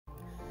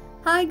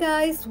Hi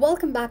guys,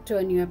 welcome back to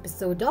a new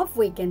episode of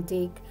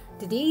Wake&Tech.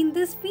 Today in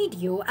this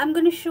video, I'm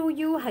going to show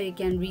you how you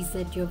can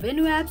reset your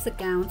VenueApp's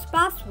account's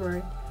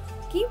password.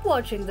 Keep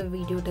watching the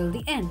video till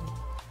the end.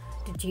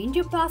 To change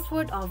your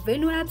password of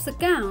VenueApp's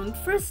account,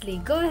 firstly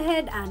go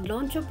ahead and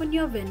launch open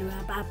your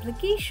VenueApp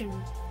application.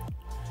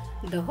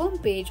 The home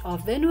page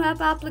of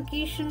VenueApp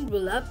application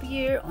will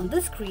appear on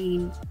the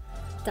screen.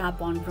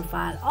 Tap on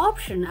Profile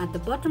option at the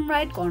bottom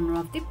right corner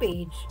of the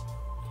page.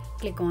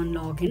 Click on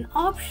Login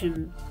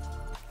option.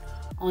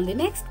 On the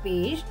next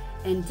page,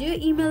 enter your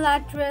email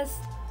address.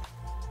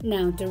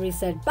 Now to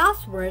reset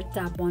password,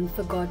 tap on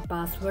Forgot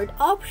Password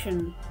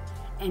option.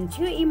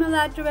 Enter your email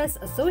address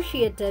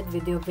associated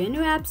with your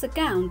VenueApp's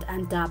account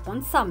and tap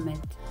on Submit.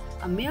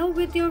 A mail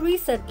with your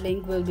reset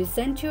link will be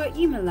sent to your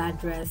email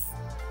address.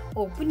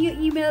 Open your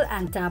email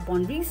and tap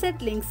on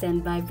Reset link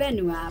sent by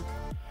VenueApp.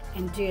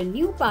 Enter your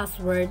new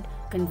password.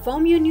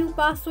 Confirm your new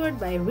password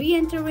by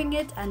re-entering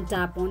it and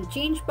tap on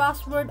Change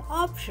Password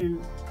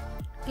option.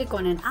 Click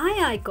on an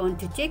eye icon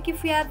to check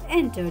if you have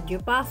entered your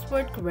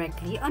password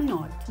correctly or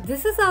not.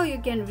 This is how you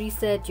can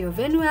reset your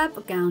VenueApp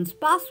account's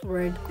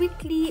password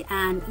quickly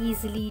and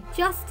easily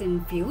just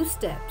in few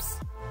steps.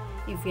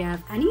 If you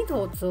have any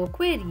thoughts or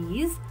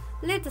queries,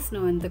 let us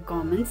know in the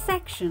comments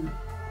section.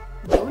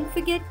 Don't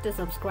forget to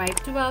subscribe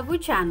to our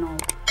channel.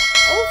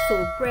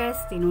 Also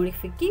press the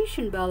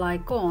notification bell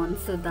icon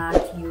so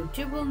that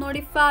YouTube will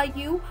notify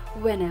you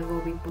whenever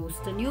we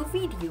post a new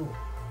video.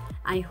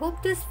 I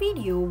hope this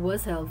video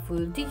was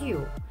helpful to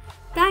you.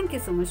 Thank you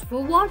so much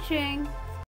for watching.